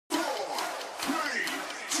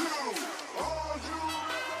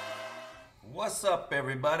What's up,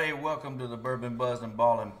 everybody? Welcome to the Bourbon, Buzz, and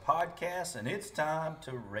Ballin podcast, and it's time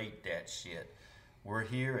to rate that shit. We're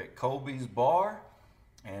here at Kolby's Bar,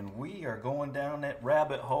 and we are going down that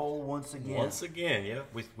rabbit hole once again. Once again, yeah.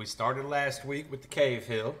 We started last week with the Cave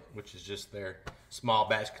Hill, which is just their small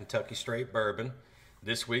batch Kentucky straight bourbon.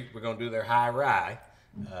 This week we're going to do their high rye.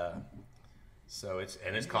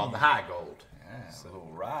 It's called the Heigold. Yeah, so, a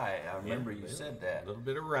little rye. I remember you said that. A little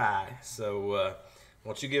bit of rye. So why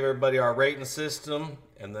don't you give everybody our rating system,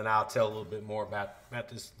 and then I'll tell a little bit more about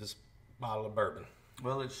this bottle of bourbon.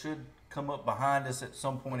 Well, it should come up behind us at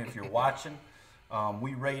some point if you're watching.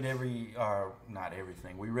 We rate not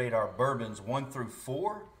everything. We rate our bourbons 1 through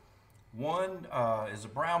 4. 1 is a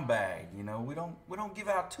brown bag. You know, we don't give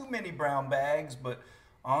out too many brown bags, but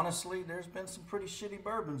honestly, there's been some pretty shitty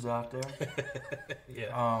bourbons out there.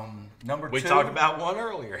 Yeah. Number 2. We talked about one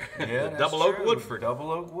earlier. Yeah, Double Oak Woodford. Double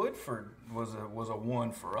Oak Woodford was a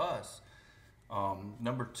 1 for us.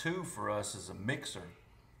 Number 2 for us is a mixer.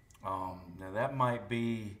 Now that might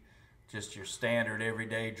be just your standard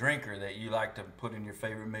everyday drinker that you like to put in your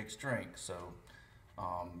favorite mixed drink. So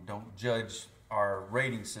don't judge our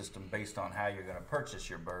rating system based on how you're going to purchase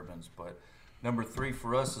your bourbons. But number 3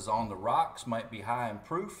 for us is On the Rocks. Might be high in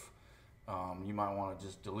proof. You might want to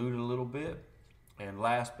just dilute it a little bit. And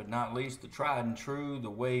last but not least, the tried and true, the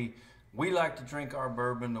way we like to drink our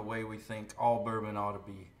bourbon, the way we think all bourbon ought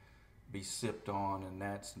to be sipped on, and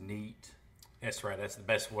that's neat. That's right. That's the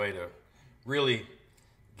best way to really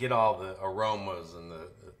get all the aromas and the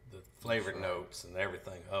flavored notes and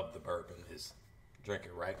everything of the bourbon is drink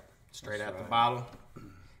it right straight out the bottle.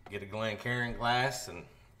 Get a Glencairn glass and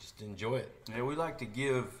just enjoy it. Yeah, we like to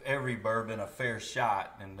give every bourbon a fair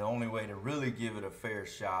shot, and the only way to really give it a fair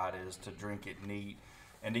shot is to drink it neat.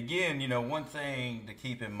 And again, you know, one thing to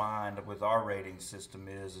keep in mind with our rating system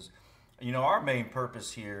is you know, our main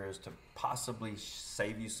purpose here is to possibly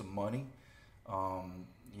save you some money.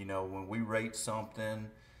 You know, when we rate something,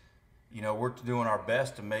 you know, we're doing our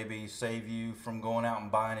best to maybe save you from going out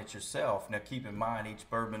and buying it yourself. Now, keep in mind, each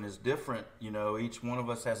bourbon is different. You know, each one of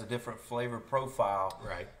us has a different flavor profile.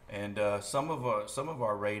 Right. And some of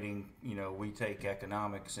our rating, you know, we take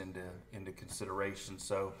economics into consideration.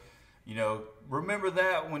 So, you know, remember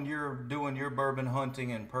that when you're doing your bourbon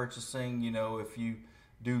hunting and purchasing. You know, if you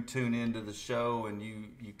do tune into the show and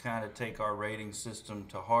you kind of take our rating system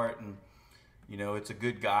to heart, and you know, it's a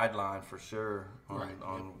good guideline for sure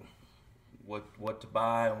on what to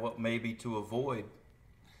buy and what maybe to avoid.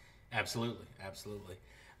 Absolutely.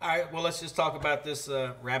 All right, well, let's just talk about this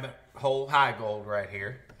Rabbit Hole Heigold right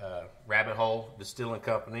here. Rabbit Hole Distilling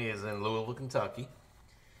Company is in Louisville, Kentucky,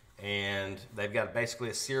 and they've got basically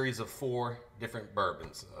a series of 4 different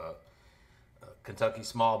bourbons. Kentucky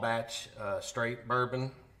small batch straight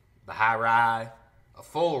bourbon, the high rye, a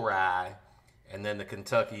full rye, and then the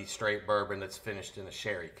Kentucky straight bourbon that's finished in a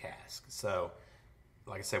sherry cask. So,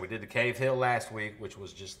 like I said, we did the Cave Hill last week, which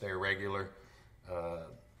was just their regular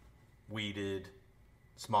weeded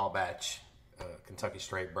small batch Kentucky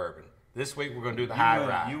straight bourbon. This week we're going to do the high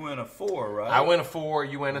rye. You went a 4, right? I went a 4.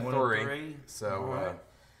 You went a 3. 3. So, right.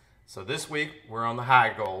 So this week we're on the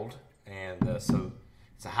Heigold, and so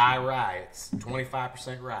it's a high rye. It's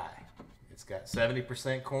 25% rye. It's got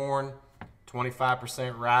 70% corn,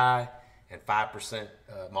 25% rye, and 5%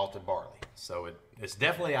 malted barley. So it's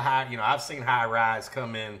definitely a high. You know, I've seen high ryes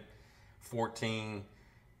come in 14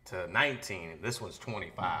 to 19. And this one's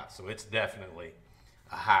 25, so it's definitely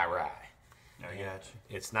a high rye. I got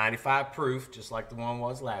you. It's 95 proof, just like the one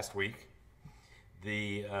was last week.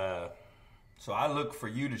 So I look for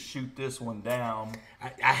you to shoot this one down.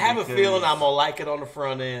 I have a feeling I'm gonna like it on the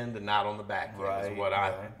front end and not on the back end. Right, is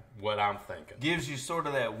what I'm thinking. Gives you sort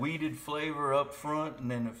of that weeded flavor up front,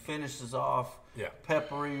 and then it finishes off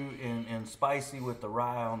peppery and spicy with the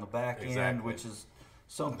rye on the back end, which is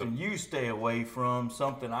something you stay away from,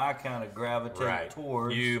 something I kind of gravitate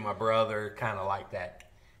towards. You, my brother, kind of like that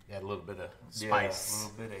little bit of spice.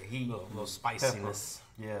 A little bit of heat. A little spiciness.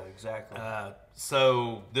 Pepper. Yeah, exactly.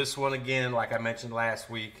 So this one, again, like I mentioned last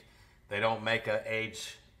week, they don't make a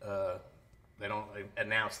age, they don't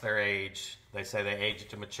announce their age. They say they age it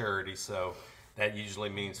to maturity, so that usually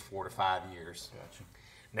means 4 to 5 years. Gotcha.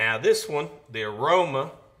 Now this one, the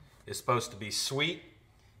aroma is supposed to be sweet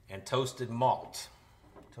and toasted malt.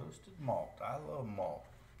 Toasted malt. I love malt.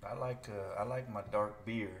 I like my dark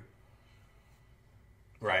beer.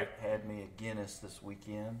 Right. Had me a Guinness this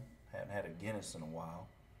weekend. Hadn't had a Guinness in a while.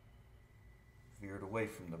 Veered away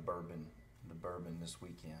from the bourbon this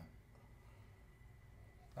weekend.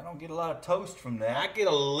 I don't get a lot of toast from that. I get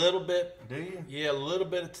a little bit. Do you? Yeah, a little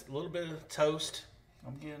bit of toast.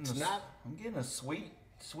 I'm getting a sweet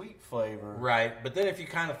sweet flavor. Right, but then if you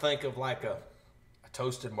kind of think of like a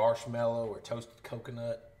toasted marshmallow or toasted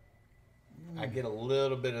coconut, I get a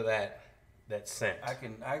little bit of that scent. I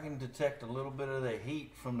can detect a little bit of the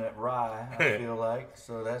heat from that rye. I feel like,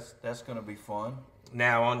 so that's going to be fun.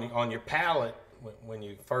 Now on your palate, when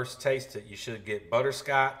you first taste it, you should get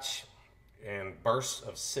butterscotch and bursts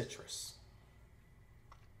of citrus.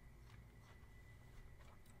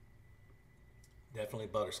 Definitely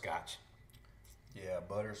butterscotch. Yeah,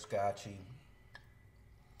 butterscotchy.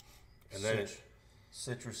 And then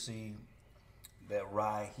citrusy, that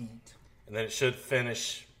rye heat. And then it should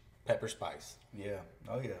finish pepper spice. Yeah.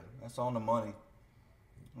 Oh yeah. That's on the money.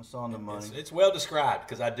 That's on the money. It's well described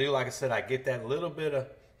because I do, like I said, I get that little bit of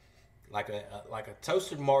like a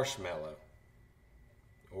toasted marshmallow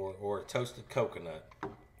or a toasted coconut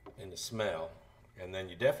in the smell, and then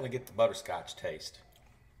you definitely get the butterscotch taste.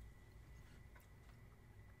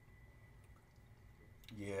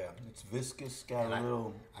 Yeah, it's viscous. Got a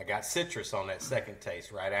little. I got citrus on that second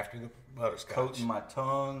taste right after the butterscotch. Coating my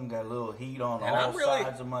tongue. Got a little heat on And all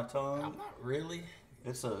sides of my tongue. I'm not really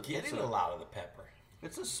getting a a lot of the pepper.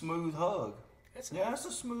 It's a smooth hug. It's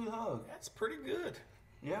a smooth hug. That's pretty good.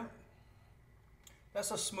 Yeah.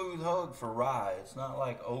 That's a smooth hug for rye. It's not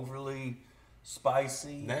like overly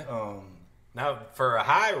spicy. No. Now, for a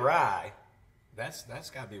high rye, that's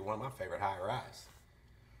got to be one of my favorite high ryes.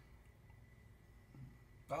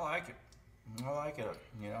 I like it.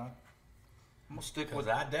 You know, I'm gonna stick with.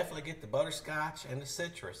 I definitely get the butterscotch and the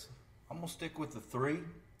citrus. I'm gonna stick with the 3.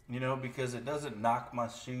 You know, because it doesn't knock my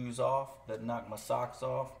shoes off. Doesn't knock my socks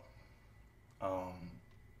off.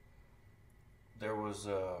 There was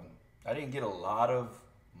I didn't get a lot of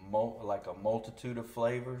a multitude of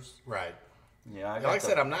flavors. Right. Yeah. Like I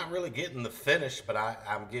said, I'm not really getting the finish, but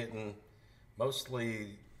I'm getting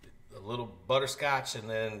mostly a little butterscotch and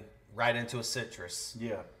then right into a citrus.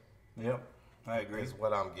 Yeah. Yep. I agree. Is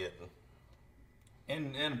what I'm getting.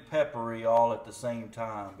 And peppery all at the same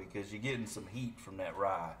time because you're getting some heat from that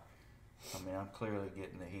rye. I mean, I'm clearly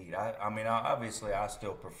getting the heat. Obviously, I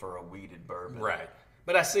still prefer a wheated bourbon. Right.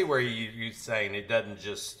 But I see where you're saying it doesn't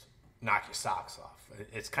just knock your socks off.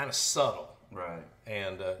 It's kind of subtle. Right.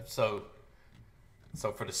 And so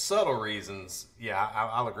for the subtle reasons, yeah,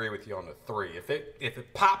 I'll agree with you on the 3. If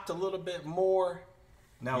it popped a little bit more,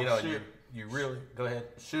 now you really go ahead.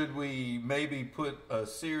 Should we maybe put a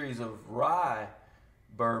series of rye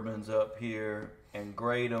bourbons up here and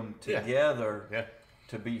grade them together? Yeah.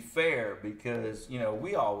 To be fair, because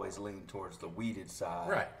we always lean towards the wheated side.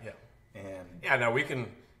 Right. Yeah. And yeah, no, we can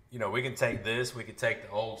take this. We could take the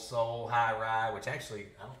Old Soul High Rye, which actually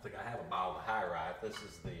I don't think I have a bottle of High Rye. This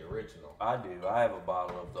is the original. I do. I have a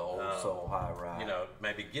bottle of the Old Soul High Rye.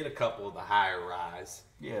 Maybe get a couple of the higher ryes.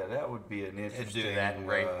 Yeah, that would be an interesting. And do that and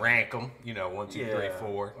rank them. 1, 2, 3,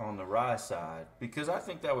 4 on the rye side, because I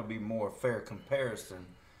think that would be more fair comparison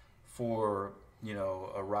for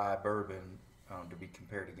a rye bourbon to be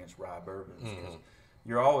compared against rye bourbons. Mm-hmm.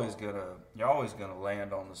 You're always gonna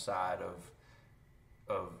land on the side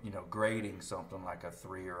of grading something like a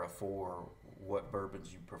 3 or a 4, what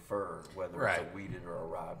bourbons you prefer, whether it's a wheated or a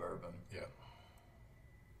rye bourbon. Yeah.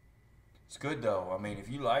 It's good though. I mean, if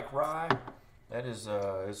you like rye, that is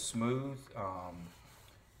it's smooth.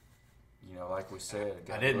 Like we said,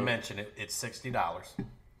 I didn't mention it. It's $60,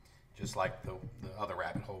 just like the other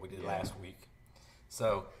Rabbit Hole we did last week.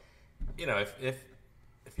 So,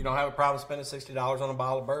 if you don't have a problem spending $60 on a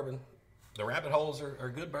bottle of bourbon, the Rabbit Holes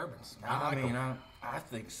are good bourbons. I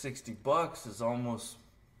think $60 is almost.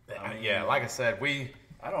 Like I said,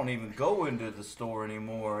 I don't even go into the store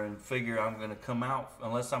anymore and figure I'm going to come out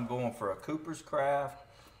unless I'm going for a Cooper's Craft,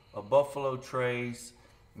 a Buffalo Trace,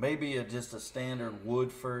 maybe just a standard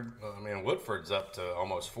Woodford. Well, Woodford's up to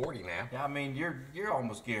almost 40 now. Yeah, you're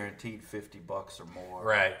almost guaranteed $50 or more.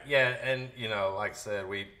 Right. Yeah, and like I said,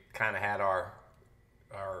 we kind of had our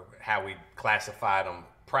how we classified them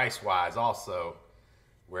price wise also,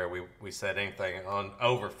 where we said anything on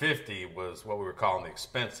over 50 was what we were calling the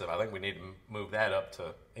expensive. I think we need to move that up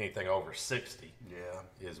to anything over 60. Yeah,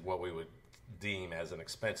 is what we would deem as an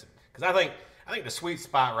expensive. Because I think the sweet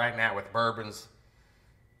spot right now with bourbons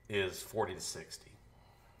is 40 to 60.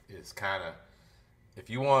 Is kind of, if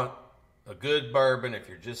you want a good bourbon, if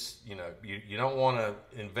you're just you don't want to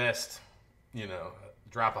invest,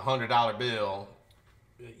 drop $100 bill.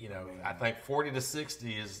 I think 40 to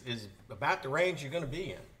 60 is about the range you're going to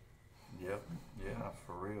be in. Yep. Yeah,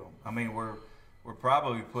 for real. We're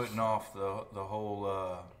probably putting off the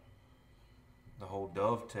whole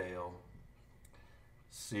Dovetail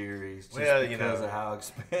series just because of how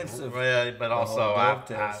expensive. Well, but also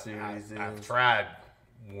Dovetail series is. I've tried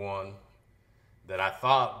one that I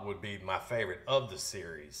thought would be my favorite of the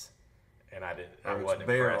series, and I wasn't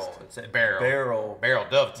impressed. It's a Barrel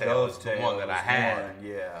Dovetail is the one that I had.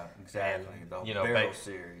 Yeah, exactly. And, the Barrel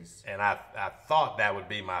series. And I thought that would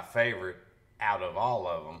be my favorite out of all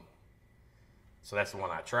of them. So that's the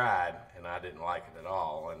one I tried, and I didn't like it at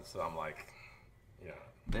all. And so I'm like, you know,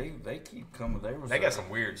 they keep coming. They got some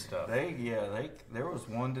weird stuff. There was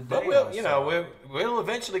one today. But we'll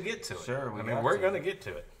eventually get to it. Sure, we're going to get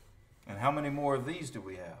to it. And how many more of these do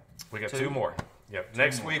we have? We got two more. Yep.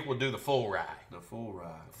 Next week we'll do the full rye. The full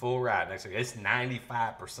rye. Full rye next week. It's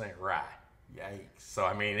 95% rye. Yikes. So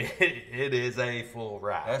I mean, it is a full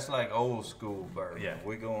rye. That's like old school bourbon. Yeah.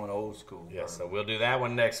 We're going old school. Yeah. Bourbon. So we'll do that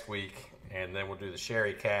one next week, and then we'll do the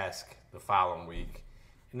sherry cask the following week,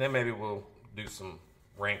 and then maybe we'll do some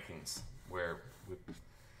rankings where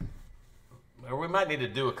we might need to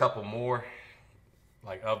do a couple more,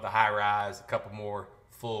 like of the high rise, a couple more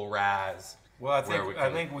full rise. Well, I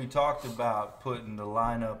think we talked about putting the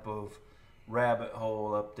lineup of Rabbit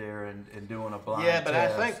Hole up there and doing a blind test. Yeah, but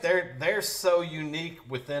I think they're so unique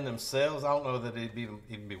within themselves. I don't know that it'd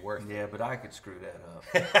even be worth it. Yeah, but I could screw that up.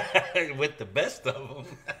 With the best of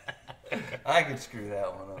them. I could screw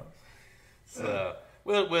that one up. So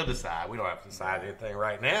we'll decide. We don't have to decide anything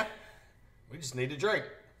right now. We just need to drink.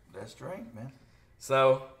 Let's drink, man.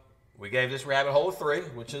 So we gave this Rabbit Hole 3,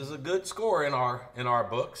 which is a good score in our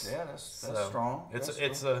books. Yeah, that's strong.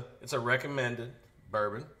 It's a recommended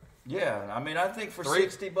bourbon. Yeah, I mean, I think for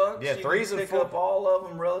 $60, yeah, you threes can and pick four. up all of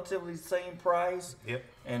them relatively same price. Yep.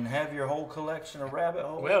 And have your whole collection of Rabbit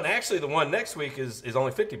Holes. Well, and actually, the one next week is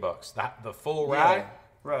only $50. The full rye,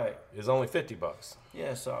 right, is only $50.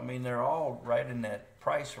 Yeah, so I mean, they're all right in that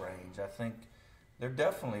price range. I think they're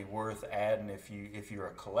definitely worth adding if you're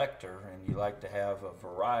a collector and you like to have a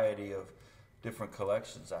variety of different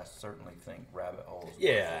collections. I certainly think Rabbit Hole is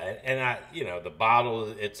yeah, and the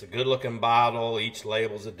bottle, it's a good looking bottle. Each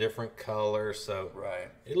label's a different color, so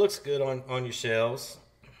right, it looks good on your shelves.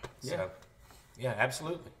 Yeah, so, yeah,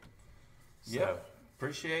 absolutely. Yeah,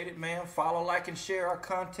 appreciate it, man. Follow, like, and share our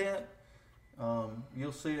content.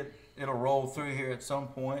 You'll see it'll roll through here at some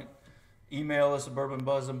point. Email us at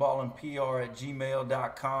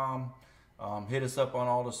bourbonbuzzandballinpr@gmail.com. Hit us up on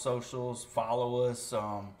all the socials. Follow us.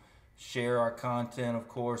 Share our content, of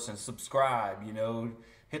course, and subscribe.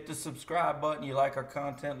 Hit the subscribe button. You like our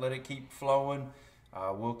content, let it keep flowing.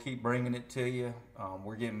 We'll keep bringing it to you.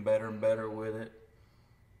 We're getting better and better with it.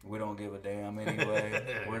 We don't give a damn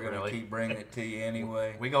anyway. We're going to keep bringing it to you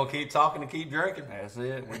anyway. We're going to keep talking and keep drinking. That's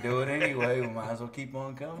it. We do it anyway. We might as well keep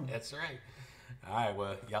on coming. That's right. All right,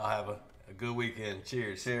 well, y'all have a good weekend.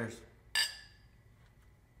 Cheers. Cheers.